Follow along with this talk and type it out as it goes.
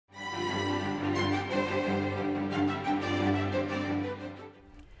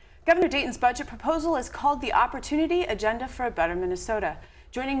Governor Dayton's budget proposal is called the Opportunity Agenda for a Better Minnesota.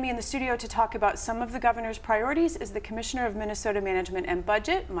 Joining me in the studio to talk about some of the governor's priorities is the Commissioner of Minnesota Management and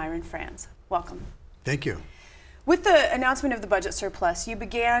Budget, Myron Frans. Welcome. Thank you. With the announcement of the budget surplus, you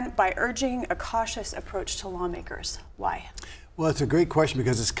began by urging a cautious approach to lawmakers. Why? Well, it's a great question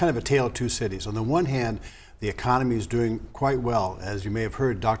because it's kind of a tale of two cities. On the one hand, the economy is doing quite well. As you may have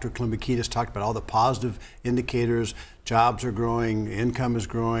heard, Dr. Loehrke talked about all the positive indicators. Jobs are growing, income is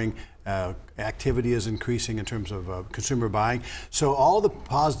growing, activity is increasing in terms of consumer buying. So all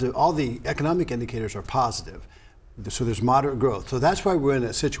the economic indicators are positive. So there's moderate growth. So that's why we're in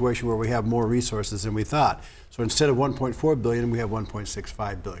a situation where we have more resources than we thought. So instead of $1.4 billion, we have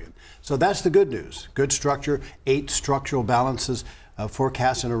 $1.65 billion. So that's the good news. Good structure, 8 structural balances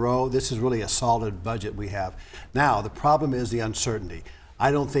forecasts in a row. This is really a solid budget we have. Now, the problem is the uncertainty.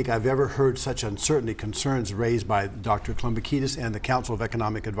 I don't think I've ever heard such uncertainty concerns raised by Dr. Loehrke and the Council of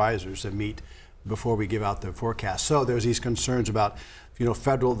Economic Advisors that meet before we give out the forecast. So there's these concerns about, the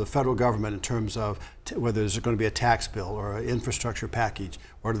federal government in terms of whether there's going to be a tax bill or an infrastructure package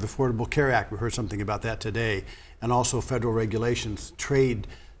or the Affordable Care Act. We heard something about that today, and also federal regulations, trade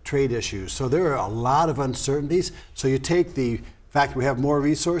issues. So there are a lot of uncertainties. So you take the fact we have more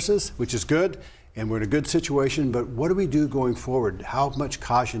resources, which is good, and we're in a good situation, but what do we do going forward? How much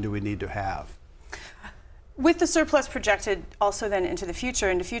caution do we need to have? With the surplus projected also then into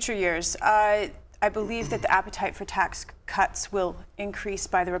future years, I believe that the appetite for tax cuts will increase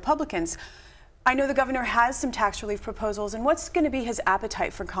by the Republicans. I know the governor has some tax relief proposals, and what's going to be his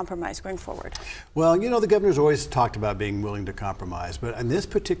appetite for compromise going forward? Well, the governor's always talked about being willing to compromise, but in this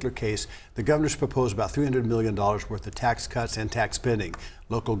particular case, the governor's proposed about $300 million worth of tax cuts and tax spending,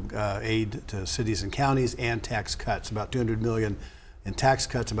 local aid to cities and counties, and tax cuts, about $200 million in tax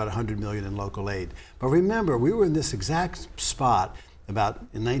cuts, about $100 million in local aid. But remember, we were in this exact spot about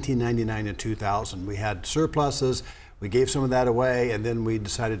in 1999 and 2000. We had surpluses. We gave some of that away, and then we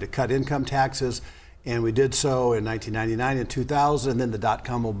decided to cut income taxes, and we did so in 1999 and 2000, and then the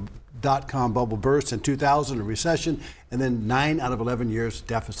dot-com bubble burst in 2000, a recession, and then 9 out of 11 years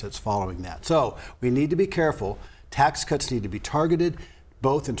deficits following that. So we need to be careful. Tax cuts need to be targeted,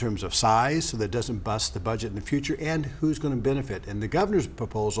 both in terms of size, so that it doesn't bust the budget in the future, and who's going to benefit. In the governor's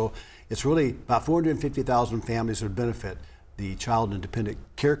proposal, it's really about 450,000 families would benefit. The child and dependent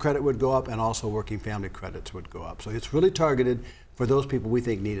care credit would go up, and also working family credits would go up. So it's really targeted for those people we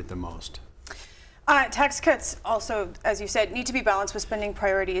think need it the most. Tax cuts also, as you said, need to be balanced with spending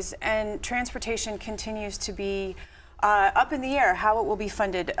priorities, and transportation continues to be up in the air how it will be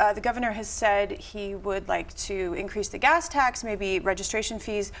funded. The governor has said he would like to increase the gas tax, maybe registration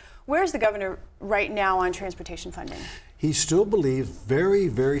fees. Where's the governor right now on transportation funding? He still believes very,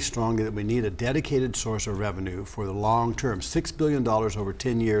 very strongly that we need a dedicated source of revenue for the long term, $6 billion over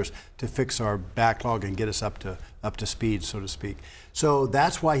 10 years to fix our backlog and get us up to speed, so to speak. So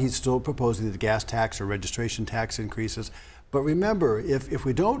that's why he's still proposing the gas tax or registration tax increases. But remember, if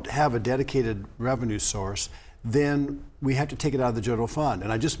we don't have a dedicated revenue source, then we have to take it out of the general fund.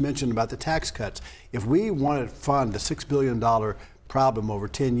 And I just mentioned about the tax cuts. If we want to fund the $6 billion problem over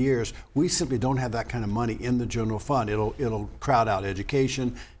 10 years, we simply don't have that kind of money in the general fund. It'll crowd out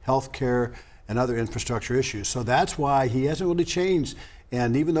education, health care, and other infrastructure issues. So that's why he hasn't really changed.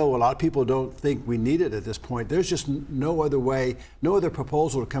 And even though a lot of people don't think we need it at this point, there's just no other way, no other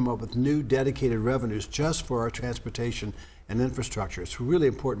proposal to come up with new dedicated revenues just for our transportation and infrastructure. It's really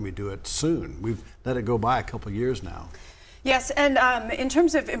important we do it soon. We've let it go by a couple of years now. Yes, and in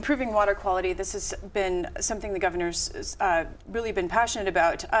terms of improving water quality, this has been something the governor's really been passionate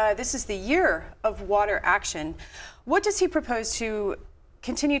about. This is the year of water action. What does he propose to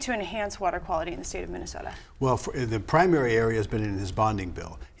continue to enhance water quality in the state of Minnesota? Well, the primary area has been in his bonding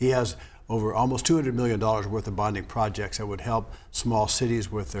bill. He has over almost $200 million worth of bonding projects that would help small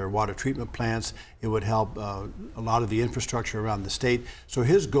cities with their water treatment plants. It would help a lot of the infrastructure around the state. So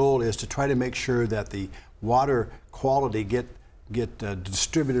his goal is to try to make sure that the water quality get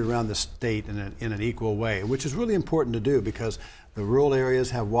distributed around the state in an equal way, which is really important to do because the rural areas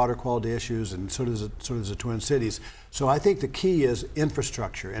have water quality issues, and so does the Twin Cities. So I think the key is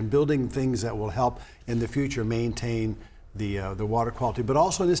infrastructure and building things that will help in the future maintain the water quality. But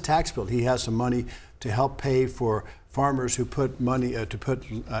also in his tax bill, he has some money to help pay for farmers who put money to put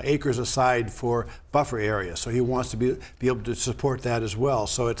acres aside for buffer areas. So he wants to be able to support that as well.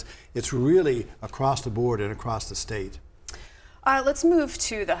 So it's really across the board and across the state. Let's move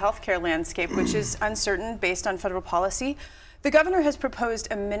to the healthcare landscape, which is uncertain based on federal policy. The governor has proposed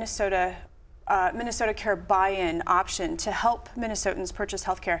a Minnesota Minnesota Care buy-in option to help Minnesotans purchase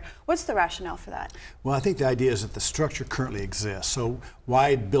health care. What's the rationale for that? Well, I think the idea is that the structure currently exists. So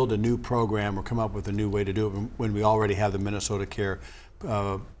why build a new program or come up with a new way to do it when we already have the Minnesota Care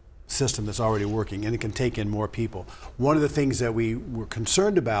system that's already working, and it can take in more people. One of the things that we were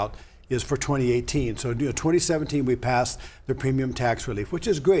concerned about is for 2018. So 2017 we passed the premium tax relief, which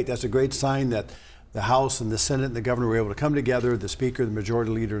is great. That's a great sign that the House and the Senate and the governor were able to come together, the Speaker, the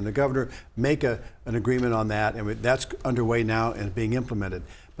Majority Leader, and the governor make an agreement on that, and that's underway now and being implemented.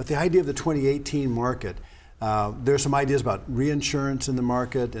 But the idea of the 2018 market, there's some ideas about reinsurance in the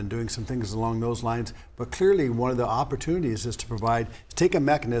market and doing some things along those lines, but clearly one of the opportunities is to take a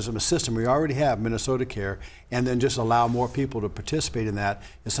mechanism, a system we already have, Minnesota Care, and then just allow more people to participate in that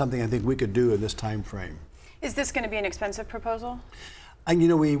is something I think we could do in this time frame. Is this going to be an expensive proposal? And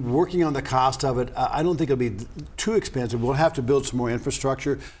we're working on the cost of it. I don't think it'll be too expensive. We'll have to build some more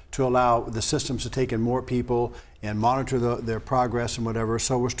infrastructure to allow the systems to take in more people and monitor their progress and whatever.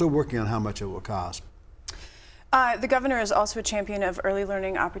 So we're still working on how much it will cost. The governor is also a champion of early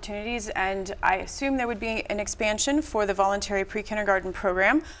learning opportunities, and I assume there would be an expansion for the voluntary pre-kindergarten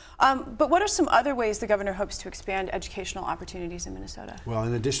program. But what are some other ways the governor hopes to expand educational opportunities in Minnesota? Well,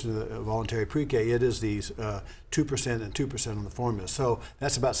 in addition to the voluntary pre-K, it is these 2% and 2% on the formula. So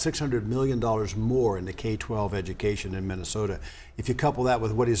that's about $600 million more in the K-12 education in Minnesota. If you couple that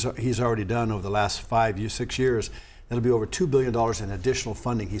with what he's already done over the last 6 years, that'll be over $2 billion in additional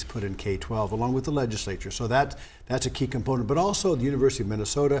funding he's put in K-12, along with the legislature. So that's a key component. But also the University of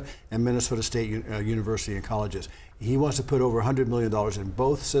Minnesota and Minnesota State University and colleges. He wants to put over $100 million in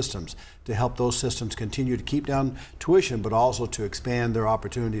both systems to help those systems continue to keep down tuition, but also to expand their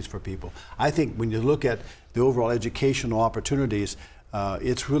opportunities for people. I think when you look at the overall educational opportunities,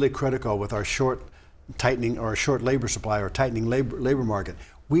 it's really critical with our short labor supply or tightening labor market.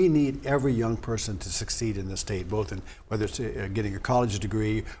 We need every young person to succeed in this state, both in whether it's getting a college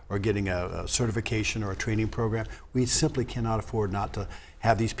degree or getting a certification or a training program. We simply cannot afford not to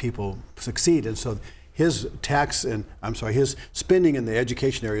have these people succeed. And so his his spending in the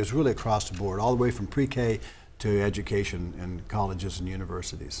education area is really across the board, all the way from pre-K to education in colleges and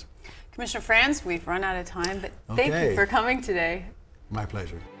universities. Commissioner Frans, we've run out of time, but thank you for coming today. My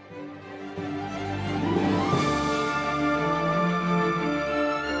pleasure.